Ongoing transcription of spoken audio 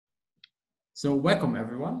So welcome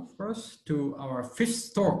everyone first to our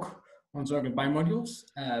fifth talk on Soergel bimodules,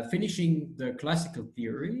 finishing the classical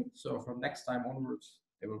theory. So from next time onwards,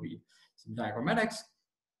 there will be some diagrammatics,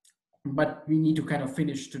 but we need to kind of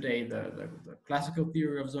finish today the classical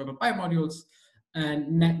theory of Soergel bimodules,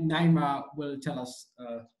 and Naima will tell us,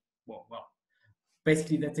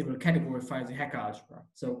 basically that they will categorize the Hacker algebra.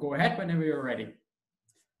 So go ahead whenever you're ready.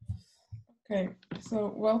 Okay,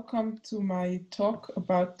 so welcome to my talk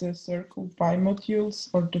about the Soergel bimodules,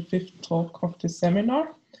 or the fifth talk of the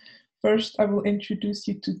seminar. First, I will introduce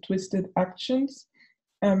you to twisted actions.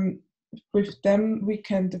 With them, we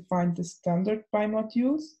can define the standard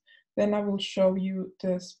bimodules. Then I will show you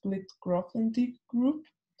the split Grothendieck group.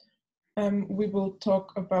 We will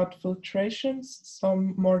talk about filtrations,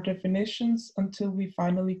 some more definitions, until we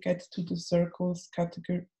finally get to the Soergel's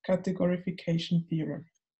categorification theorem.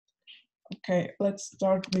 Okay, let's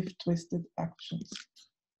start with twisted actions.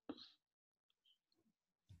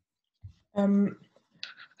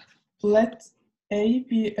 Let A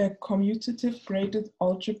be a commutative graded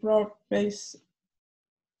algebra base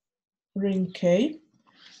ring K,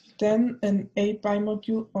 then an A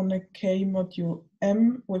bimodule on a K module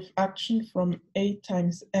M with action from A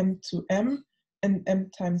times M to M and M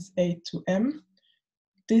times A to M.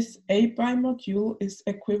 This A bimodule is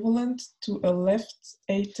equivalent to a left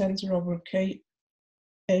A tensor over K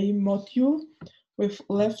A module with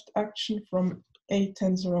left action from A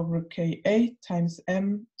tensor over Ka times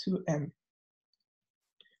M to M.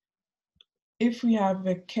 If we have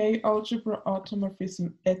a K algebra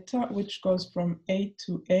automorphism eta, which goes from A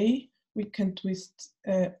to A, we can twist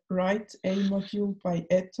a right A module by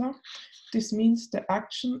eta. This means the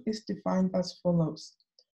action is defined as follows.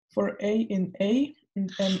 For A in A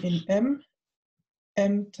and M in M,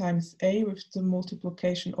 M times A with the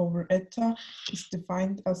multiplication over eta is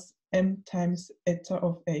defined as M times eta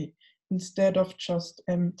of A, instead of just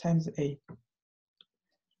M times A.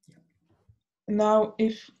 Now,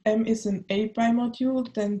 if M is an A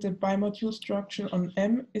bimodule, then the bimodule structure on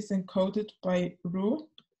M is encoded by ρ.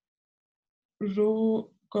 ρ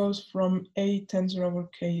goes from A tensor over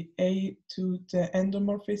Ka to the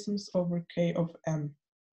endomorphisms over K of M.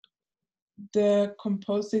 The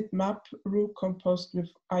composite map ρ composed with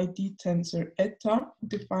ID tensor eta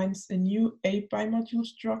defines a new A bimodule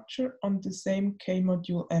structure on the same K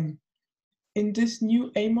module M. In this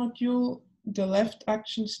new A module, the left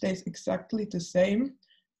action stays exactly the same,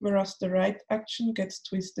 whereas the right action gets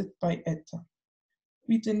twisted by eta.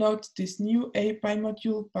 We denote this new A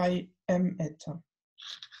bimodule by M eta.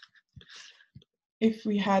 If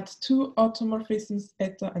we had two automorphisms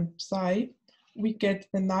eta and psi, we get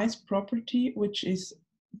a nice property, which is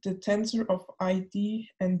the tensor of ID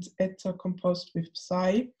and eta composed with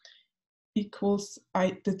psi equals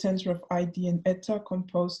the tensor of ID and eta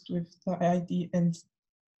composed with the ID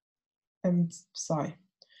and psi.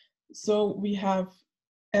 So we have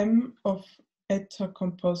M of eta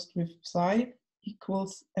composed with psi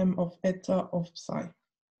equals M of eta of psi.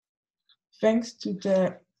 Thanks to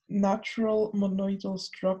the natural monoidal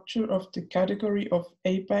structure of the category of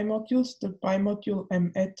A bimodules, the bimodule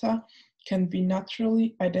M eta can be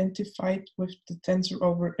naturally identified with the tensor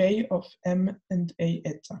over A of M and A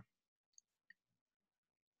eta.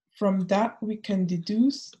 From that, we can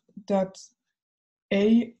deduce that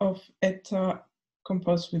A of eta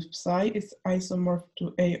composed with psi is isomorph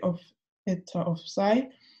to A of eta of psi,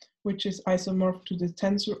 which is isomorph to the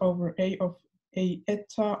tensor over A of A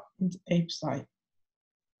eta and A psi.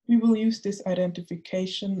 We will use this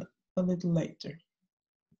identification a little later.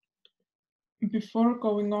 Before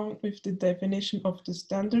going on with the definition of the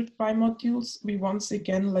standard bimodules, we once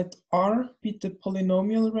again let R be the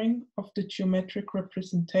polynomial ring of the geometric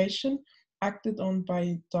representation acted on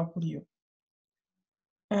by W.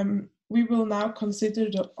 We will now consider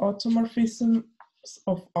the automorphisms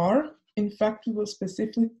of R. In fact, we will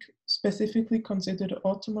specifically consider the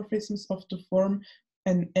automorphisms of the form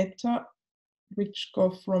an eta, which go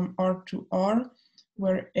from R to R,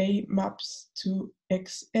 where A maps to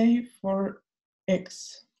XA for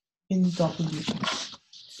X in W.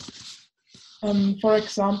 For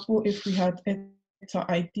example, if we had eta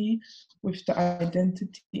ID with the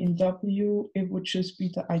identity in W, it would just be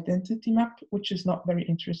the identity map, which is not very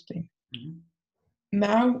interesting. Mm-hmm.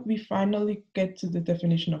 Now we finally get to the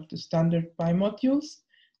definition of the standard bimodules.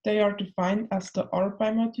 They are defined as the R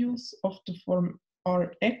bimodules of the form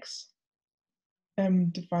Rx,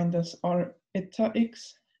 defined as R eta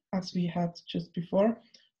X, as we had just before,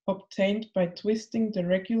 obtained by twisting the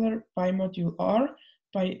regular bimodule R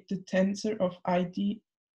by the tensor of ID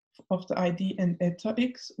of the ID and eta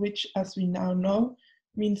X, which, as we now know,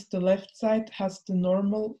 means the left side has the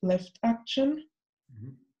normal left action,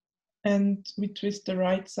 and we twist the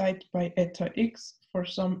right side by eta x for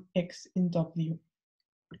some x in W.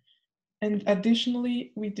 And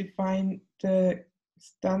additionally, we define the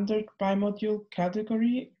standard bimodule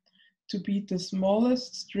category to be the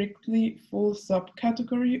smallest strictly full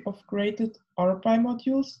subcategory of graded R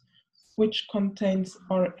bimodules, which contains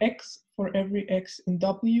Rx for every x in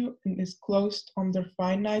W and is closed under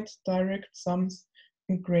finite direct sums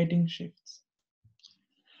and grading shifts.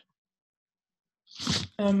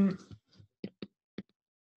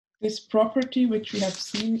 This property, which we have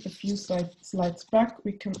seen a few slides back,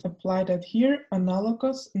 we can apply that here,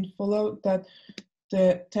 analogous, and follow that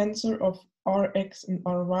the tensor of Rx and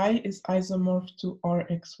Ry is isomorph to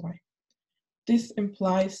Rxy. This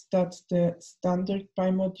implies that the standard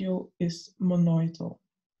bimodule is monoidal.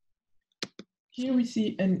 Here we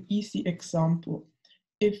see an easy example.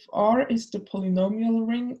 If R is the polynomial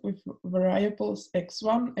ring with variables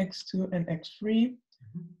x1, x2, and x3,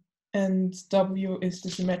 and W is the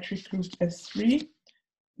symmetric group S3,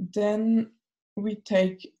 then we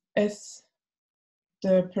take S,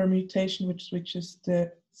 the permutation which switches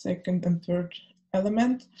the second and third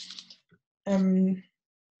element, then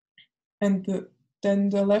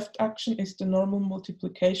the left action is the normal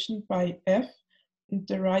multiplication by F, and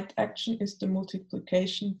the right action is the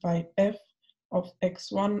multiplication by F of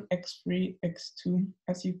x1, x3, x2.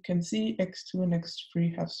 As you can see, x2 and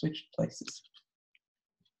x3 have switched places.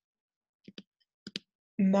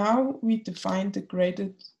 Now we define the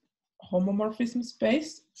graded homomorphism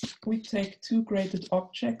space. We take two graded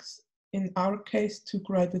objects, in our case two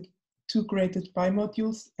graded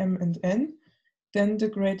bimodules M and N. Then the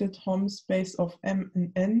graded hom space of M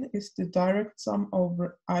and N is the direct sum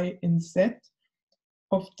over I in Z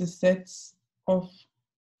of the sets of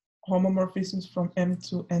homomorphisms from M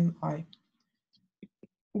to Ni.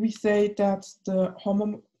 We say that the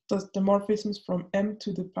morphisms from M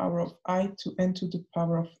to the power of I to N to the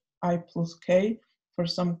power of I plus K for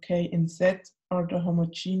some K in Z are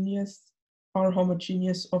homogeneous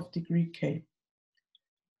of degree K.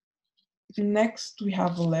 Next, we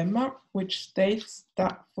have a lemma which states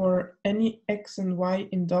that for any X and Y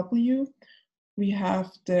in W, we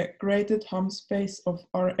have the graded hom space of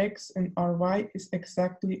Rx and Ry is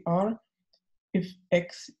exactly R if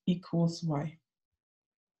X equals Y,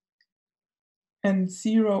 and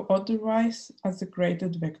 0 otherwise as a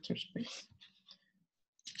graded vector space.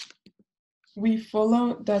 We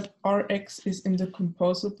follow that Rx is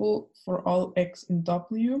indecomposable for all X in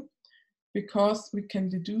W because we can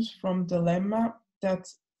deduce from the lemma that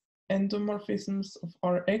endomorphisms of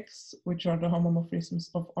Rx, which are the homomorphisms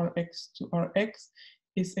of Rx to Rx,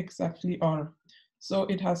 is exactly R. So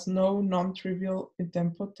it has no non-trivial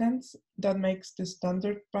idempotence that makes the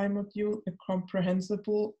standard bimodule a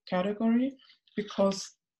comprehensible category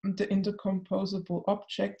because the indecomposable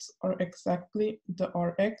objects are exactly the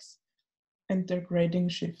Rx and their grading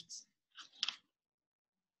shifts.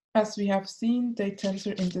 As we have seen, they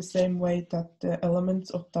tensor in the same way that the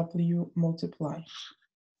elements of W multiply.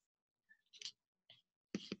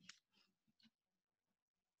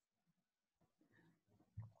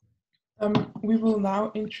 We will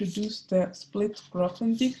now introduce the split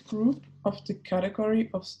Grothendieck group of the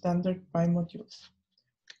category of standard bimodules.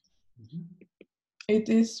 It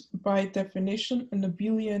is, by definition, an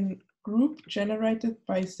abelian group generated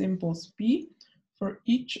by symbols B for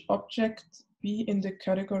each object B in the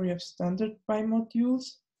category of standard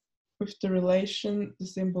bimodules with the relation the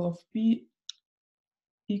symbol of B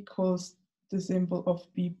equals the symbol of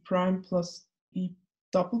B prime plus B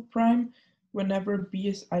double prime whenever B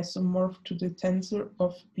is isomorph to the tensor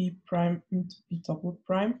of B prime and B double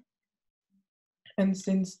prime. And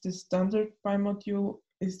since the standard bimodule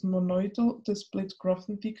is monoidal, the split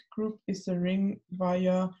Grothendieck group is a ring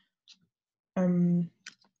via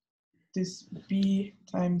this B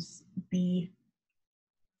times B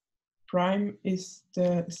prime is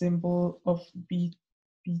the symbol of B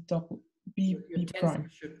prime.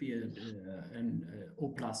 Should be an O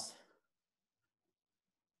plus.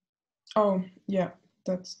 Oh, yeah,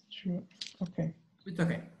 that's true. Okay. It's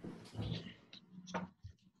okay.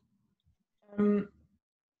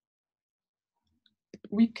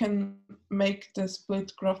 We can make the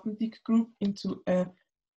split Grothendieck group into a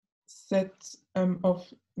set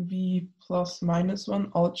of V plus minus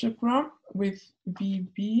 1 algebra with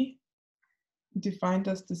VB defined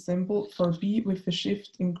as the symbol for B with a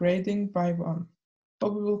shift in grading by 1.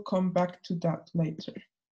 But we will come back to that later.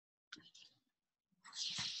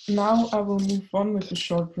 Now I will move on with a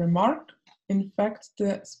short remark. In fact,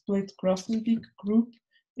 the split Grothendieck group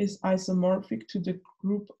is isomorphic to the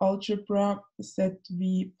group algebra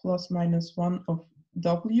ZV plus minus 1 of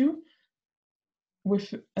W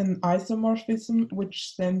with an isomorphism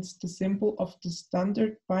which sends the symbol of the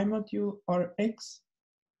standard bimodule Rx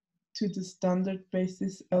to the standard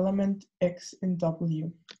basis element X in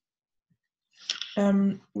W.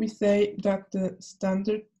 We say that the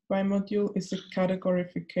standard bimodule is a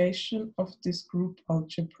categorification of this group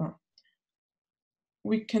algebra.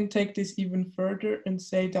 We can take this even further and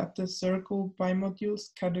say that the Soergel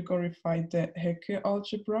bimodules categorify the Hecke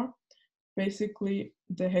algebra. Basically,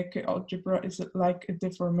 the Hecke algebra is like a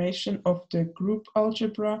deformation of the group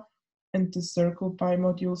algebra, and the Soergel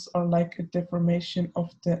bimodules are like a deformation of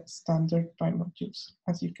the standard bimodules,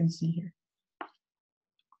 as you can see here.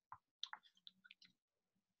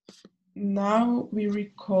 Now we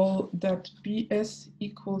recall that Bs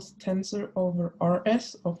equals tensor over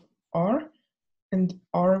Rs of R, and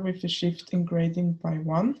R with a shift in grading by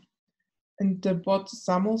 1. And the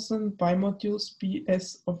Bott-Samuelson bimodules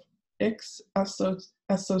Bs of X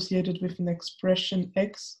associated with an expression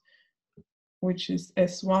X, which is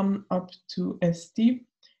S1 up to St,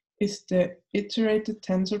 is the iterated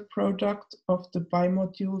tensor product of the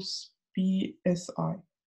bimodules Bsi.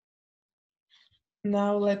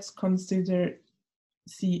 Now let's consider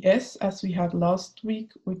Cs as we had last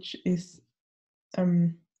week, which is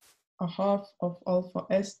a half of alpha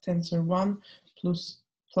s tensor 1 plus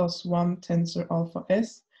 1 tensor alpha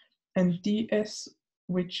s, and ds,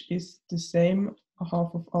 which is the same, a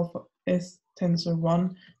half of alpha s tensor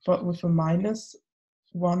 1, but with a minus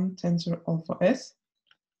 1 tensor alpha s.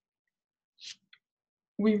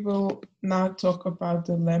 We will now talk about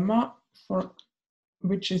the lemma,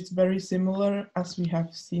 which is very similar as we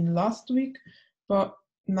have seen last week, but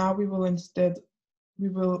now we will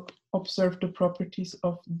observe the properties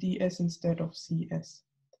of ds instead of cs.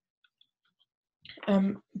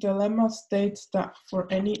 The lemma states that for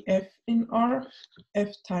any f in R, f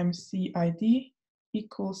times cid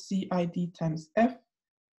equals cid times f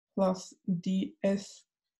plus ds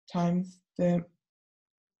times the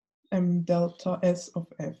delta s of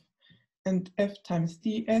f, and f times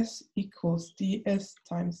ds equals ds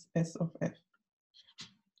times s of f.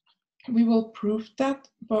 We will prove that,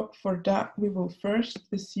 but for that we will first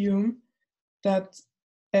assume that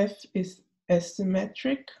f is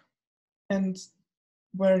S-symmetric, and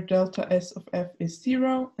where delta s of f is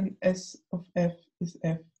 0 and s of f is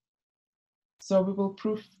f. So we will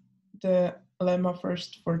prove the lemma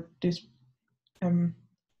first for this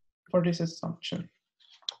assumption.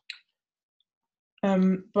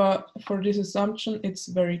 But for this assumption, it's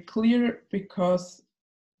very clear because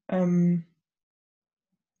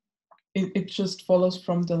it just follows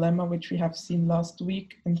from the lemma which we have seen last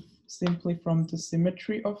week and simply from the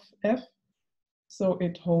symmetry of f. So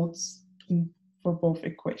it holds for both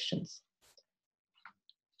equations.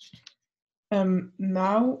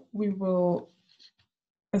 Now we will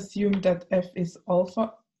assume that f is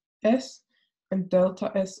alpha s and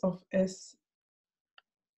delta s of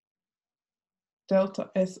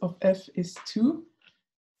f is 2,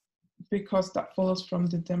 because that follows from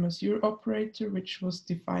the de Maisure operator, which was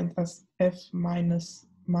defined as f minus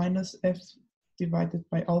f divided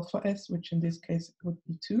by alpha s, which in this case would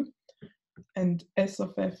be 2, and s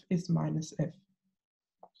of f is minus f.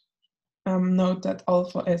 Note that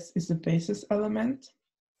alpha s is a basis element.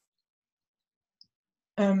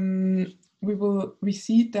 We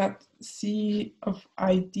see that cid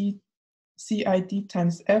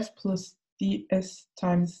times f plus ds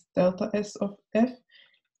times delta s of f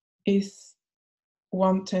is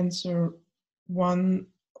 1 tensor 1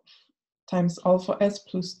 times alpha s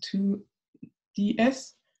plus 2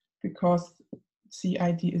 ds, because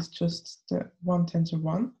cid is just the 1 tensor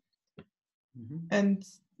 1. And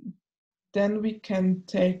then we can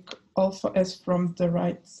take alpha s from the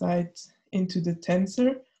right side into the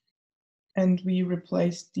tensor, and we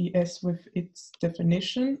replace ds with its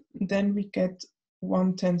definition. Then we get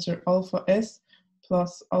 1 tensor alpha s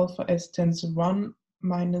plus alpha s tensor 1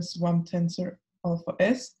 minus 1 tensor alpha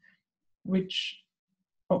s, which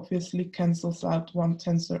obviously cancels out 1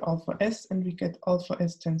 tensor alpha s, and we get alpha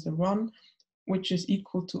s tensor 1, which is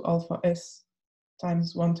equal to alpha s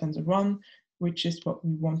times 1 tensor 1, which is what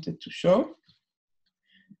we wanted to show.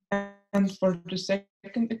 And for the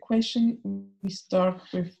second equation, we start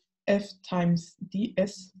with f times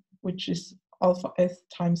ds, which is alpha s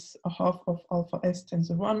times a half of alpha s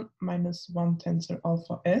tensor 1 minus 1 tensor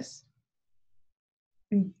alpha s.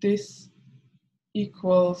 And this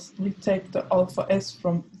equals, we take the alpha s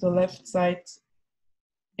from the left side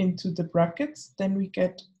into the brackets, then we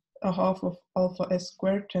get a half of alpha s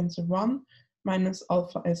squared tensor 1 minus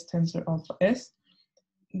alpha s tensor alpha s.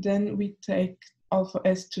 Then we take alpha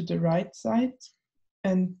s to the right side,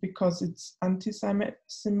 and because it's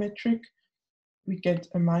anti-symmetric, we get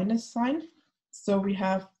a minus sign. So we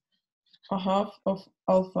have a half of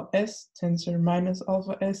alpha s tensor minus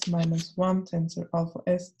alpha s minus 1 tensor alpha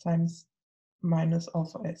s times minus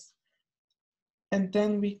alpha s. And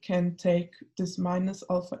then we can take this minus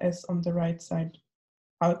alpha s on the right side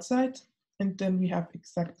outside, and then we have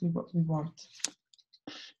exactly what we want.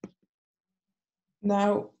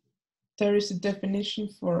 Now, there is a definition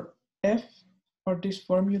for f, or this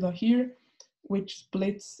formula here, which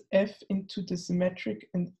splits f into the symmetric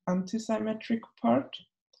and antisymmetric part.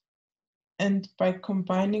 And by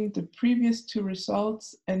combining the previous two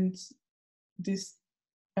results and this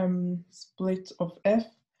split of f,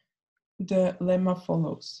 the lemma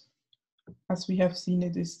follows. As we have seen,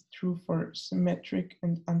 it is true for symmetric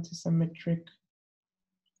and antisymmetric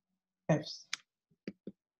f's.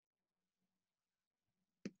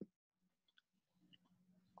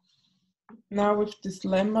 Now with this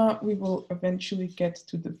lemma, we will eventually get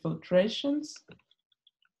to the filtrations.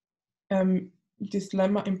 This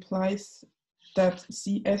lemma implies that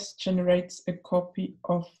CS generates a copy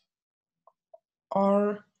of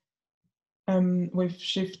R with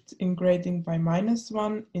shift in grading by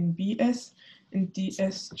 -1 in BS, and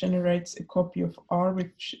DS generates a copy of R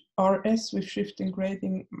with RS with shift in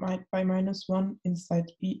grading by -1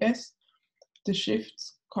 inside BS. The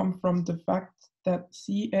shifts come from the fact that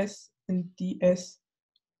CS and DS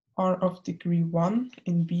are of degree 1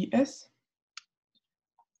 in BS.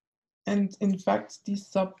 And in fact, these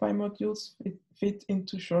sub-bimodules fit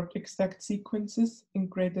into short exact sequences in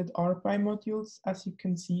graded R bimodules, as you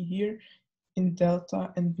can see here in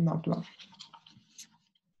delta and nabla.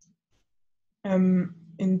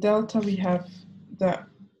 In delta, we have that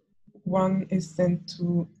 1 is sent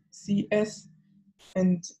to CS,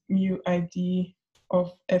 and mu ID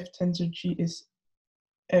of F tensor G is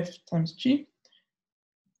F times G.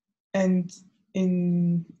 And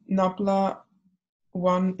in nabla,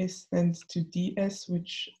 1 is sent to DS,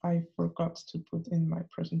 which I forgot to put in my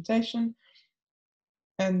presentation.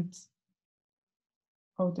 And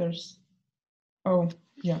there's a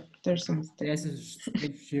mistake. There's a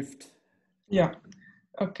split shift. Yeah,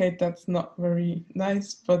 okay, that's not very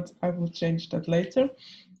nice, but I will change that later.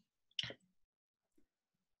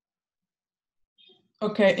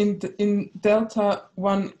 Okay, in delta,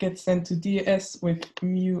 1 gets sent to DS with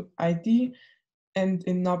mu ID, and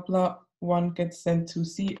in nabla, 1 gets sent to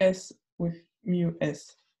CS with mu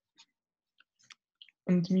S.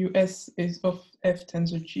 And mu S is of F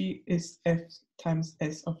tensor G is F times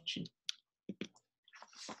S of G.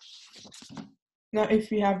 Now,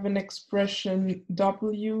 if we have an expression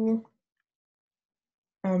W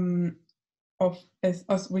of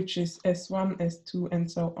S, which is S1, S2,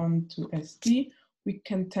 and so on to SD, we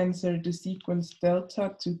can tensor the sequence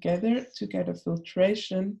delta together to get a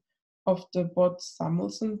filtration of the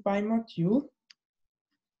Bott-Samuelson bimodule,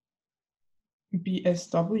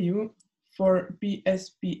 BSW. For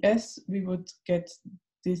BSBS, we would get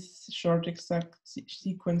this short exact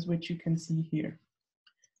sequence, which you can see here.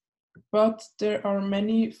 But there are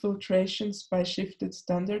many filtrations by shifted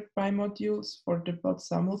standard bimodules for the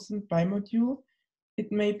Bott-Samuelson bimodule.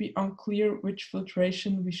 It may be unclear which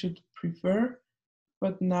filtration we should prefer,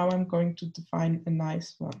 but now I'm going to define a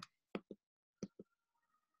nice one.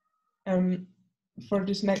 For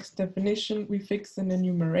this next definition, we fix an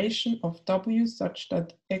enumeration of W such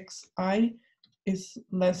that Xi is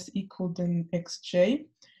less equal than Xj.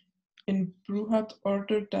 In Bruhat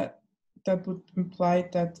order, that would imply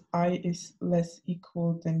that I is less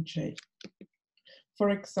equal than J. For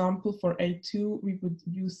example, for A2, we would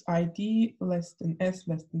use ID less than S,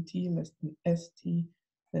 less than T, less than ST,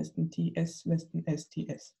 less than TS, less than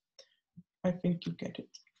STS. I think you get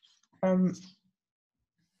it.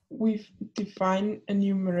 We've defined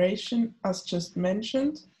enumeration as just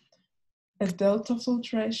mentioned. A delta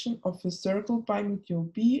filtration of a Soergel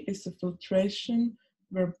bimodule B is a filtration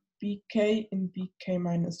where BK in BK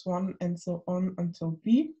minus 1 and so on until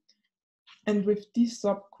B. And with these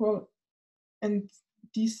subquotients,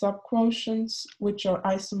 which are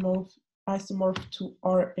isomorph to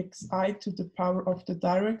Rxi to the power of the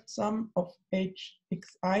direct sum of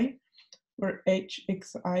Hxi, where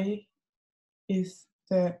Hxi is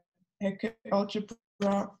the Hecke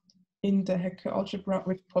algebra in the Hecke algebra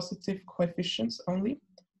with positive coefficients only.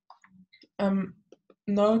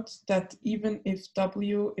 Note that even if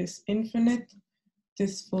W is infinite,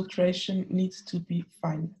 this filtration needs to be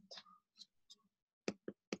finite.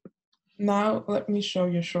 Now let me show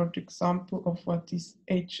you a short example of what these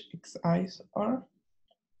Hxi's are.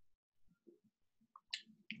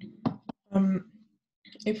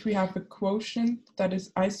 if we have a quotient that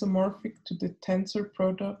is isomorphic to the tensor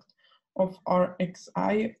product of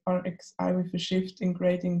Rxi with a shift in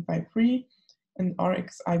grading by 3, and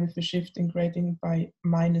Rxi with a shift in grading by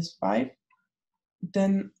 -5,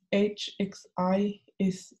 then Hxi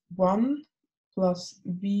is 1 plus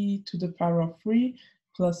v to the power of 3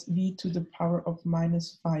 plus v to the power of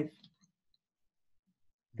 -5,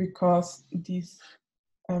 because these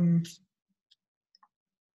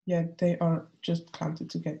they are just counted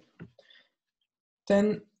together.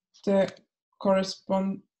 Then the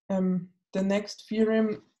next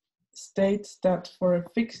theorem states that for a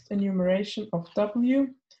fixed enumeration of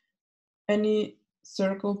W, any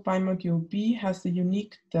Soergel bimodule B has a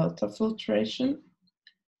unique delta filtration.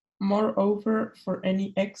 Moreover, for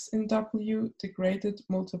any x in W, the graded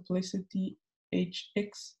multiplicity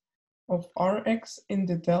Hx of Rx in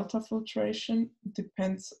the delta filtration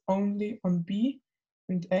depends only on B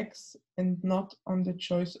and X and not on the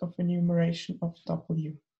choice of enumeration of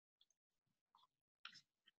W.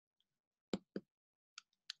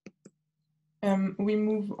 We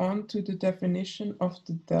move on to the definition of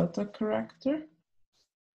the delta character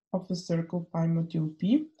of a Soergel bimodule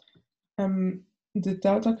B. The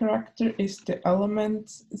delta character is the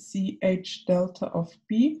element CH delta of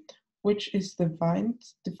B, which is defined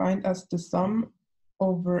as the sum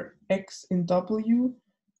over x in W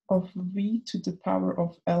of v to the power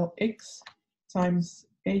of Lx times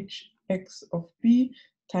hx of B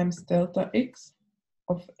times delta x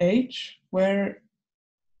of H, where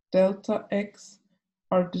delta x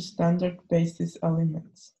are the standard basis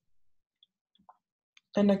elements.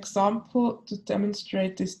 An example to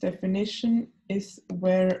demonstrate this definition is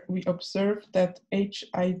where we observe that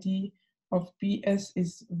HID of BS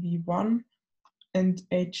is V1 and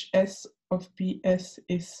HS of BS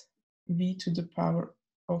is V to the power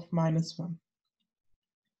of -1.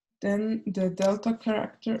 Then the delta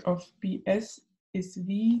character of BS is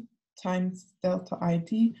V times delta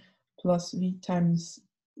ID plus V times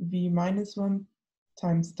V -1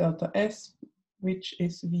 times delta S, which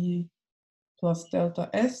is V plus delta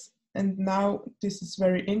S. And now this is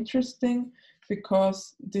very interesting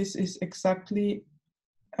because this is exactly,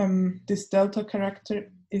 this delta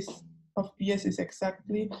character of BS is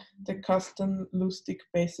exactly the custom Lustig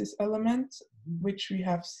basis element, which we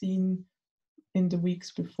have seen in the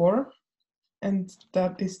weeks before. And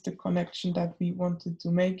that is the connection that we wanted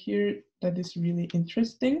to make here. That is really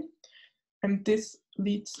interesting. And this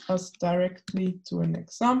leads us directly to an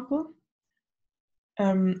example.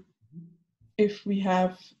 If we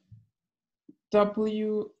have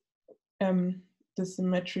W, the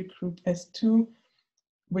symmetric group S2,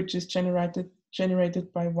 which is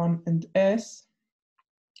generated by 1 and S,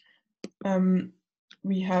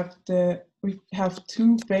 we have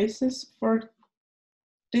two bases for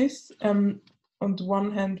this. On the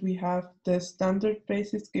one hand, we have the standard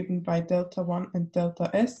basis given by delta 1 and delta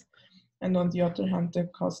S, and on the other hand, the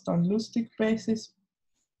Kastan-Lustig basis,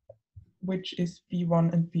 which is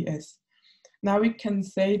B1 and BS. Now we can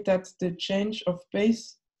say that the change of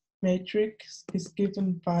base matrix is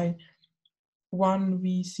given by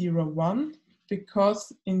 1v01,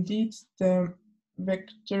 because indeed the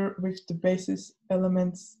vector with the basis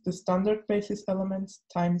elements, the standard basis elements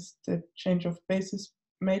times the change of basis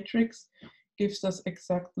matrix gives us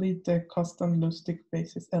exactly the Kastan-Lustig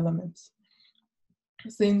basis elements.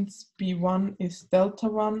 Since B1 is delta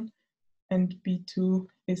 1 and B2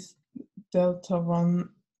 is delta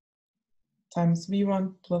 1 times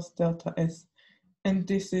V1 plus delta S. And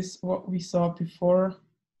this is what we saw before.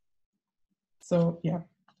 So yeah.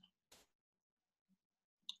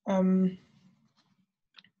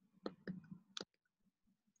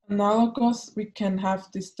 Analogous, we can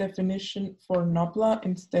have this definition for nabla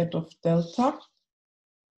instead of delta.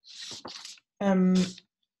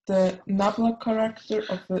 The nabla character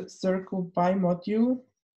of a Soergel bimodule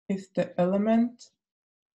is the element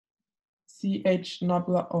CH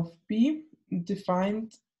nabla of B,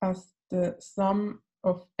 defined as the sum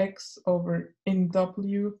of x over in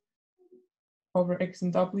W over x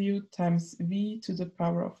in W times V to the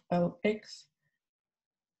power of Lx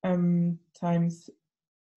times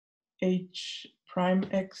H prime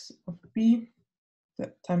x of B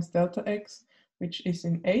times delta x, which is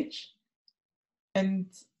in H. And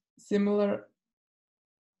similar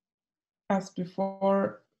as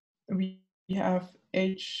before, we have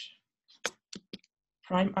H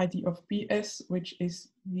prime ID of BS, which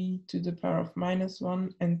is V to the power of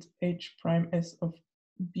 -1, and H prime S of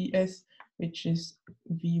BS, which is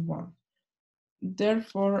V1.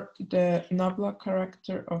 Therefore, the nabla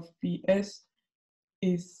character of BS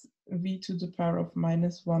is V to the power of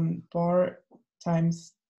 -1 bar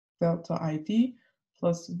times delta ID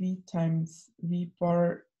plus V times V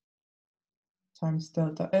bar times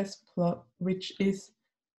delta S, plus, which is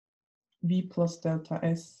V plus delta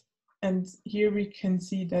S. And here we can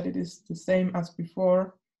see that it is the same as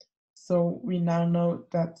before. So we now know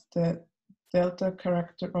that the delta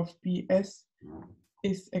character of Bs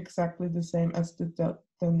is exactly the same as the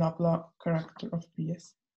nabla character of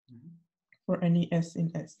Bs for any S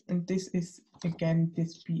in S. And this is, again,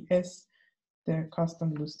 this Bs, the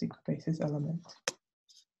custom-lustig basis element.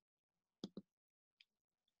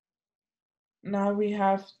 Now we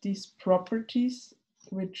have these properties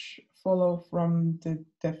which follow from the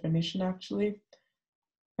definition, actually.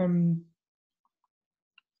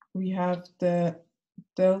 We have the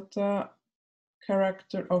delta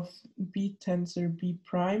character of B tensor B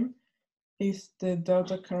prime is the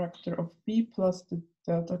delta character of B plus the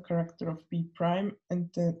delta character of B prime, and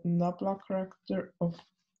the nabla character of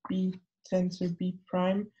B tensor B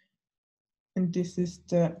prime, and this is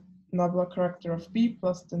the nabla character of B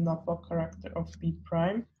plus the nabla character of B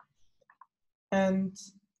prime, and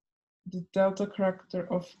the delta character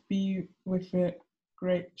of B with a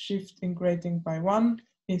shift in grading by 1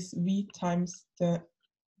 is V times the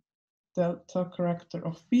delta character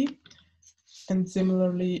of B, and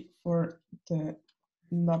similarly for the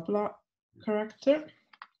nabla character,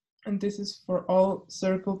 and this is for all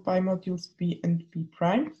Soergel bimodules B and B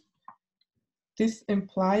prime. This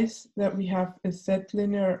implies that we have a set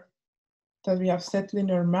linear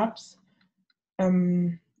maps,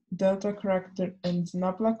 delta character and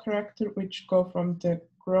nabla character, which go from the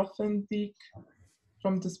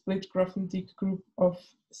split Grothendieck group of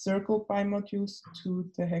Soergel bimodules to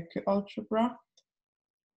the Hecke algebra.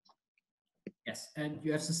 Yes, and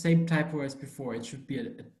you have the same typo as before. It should be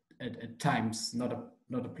a times, not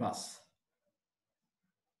a plus.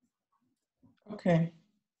 Okay,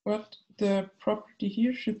 what the property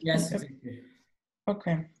here should be? Yes, exactly.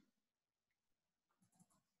 Okay.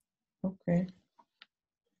 Okay.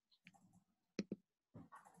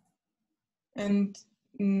 And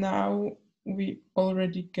now we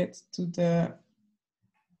already get to the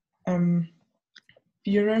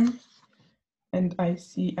theorem, and I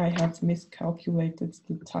see I have miscalculated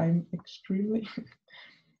the time extremely.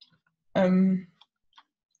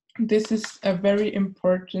 This is a very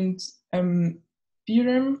important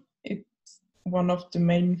theorem. It's one of the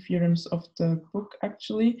main theorems of the book,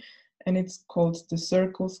 actually, and it's called the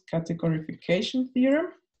circles categorification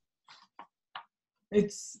theorem.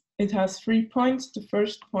 It has 3 points. The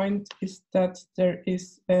first point is that there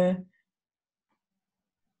is a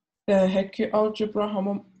Hecke algebra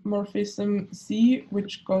homomorphism C,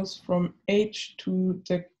 which goes from H to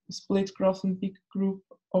the split Grothendieck group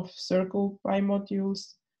of Soergel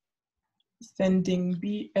bimodules, sending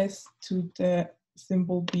Bs to the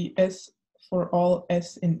symbol Bs for all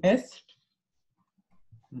S in S.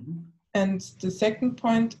 And the second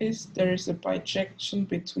point is there is a bijection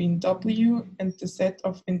between W and the set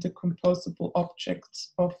of intercomposable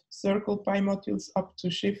objects of Soergel bimodules up to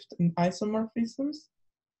shift and isomorphisms.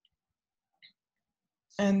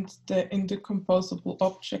 And the intercomposable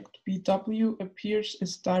object BW appears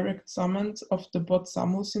as direct summand of the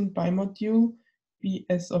Bot-Samuelson bimodule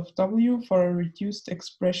Bs of W for a reduced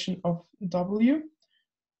expression of W.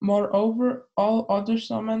 Moreover, all other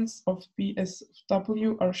summands of Bs of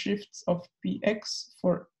W are shifts of Bx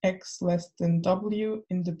for x less than W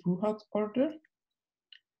in the Bruhat order.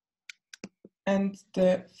 And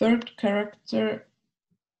the third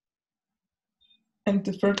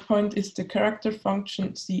point is the character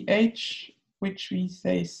function CH, which we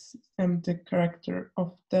say the character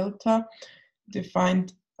of delta,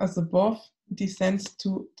 defined as above, descends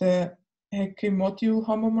to the Hecke module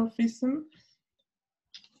homomorphism.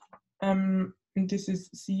 And this is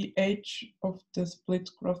CH of the split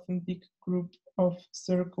Grothendieck group of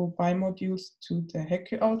Soergel bimodules to the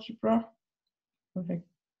Hecke algebra.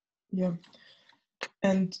 Yeah.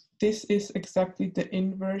 And this is exactly the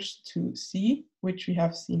inverse to C, which we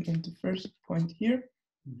have seen in the first point here.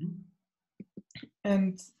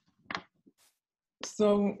 And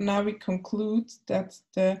so now we conclude that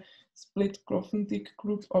the split Grothendieck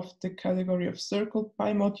group of the category of Soergel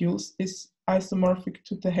bimodules is isomorphic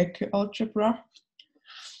to the Hecke algebra.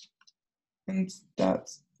 And that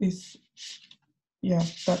is, yeah,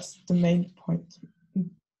 that's the main point.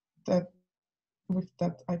 With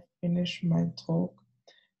that, I finish my talk.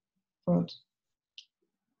 But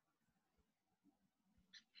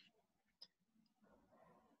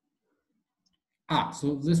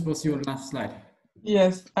so this was your last slide.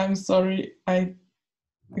 Yes, I'm sorry. I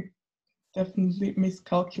definitely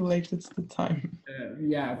miscalculated the time.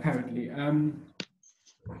 Yeah, apparently.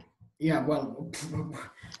 Yeah, well,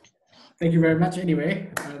 Thank you very much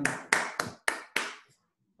anyway.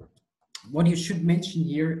 What you should mention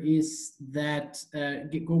here is that,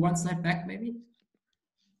 go one slide back maybe.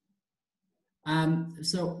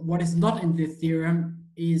 So what is not in the theorem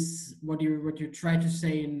is what you try to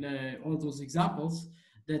say in all those examples,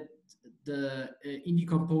 that the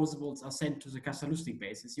indecomposables are sent to the Kastalustig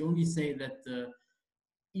basis. You only say that the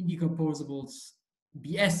indecomposables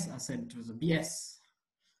BS are sent to the BS.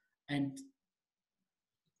 And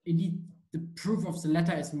indeed, the proof of the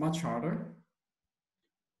latter is much harder.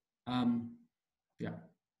 Yeah.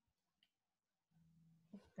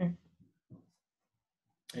 Okay.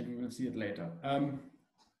 And we will see it later.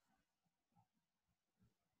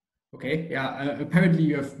 Okay, yeah, apparently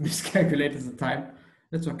you have miscalculated the time.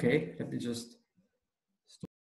 That's okay. Let me just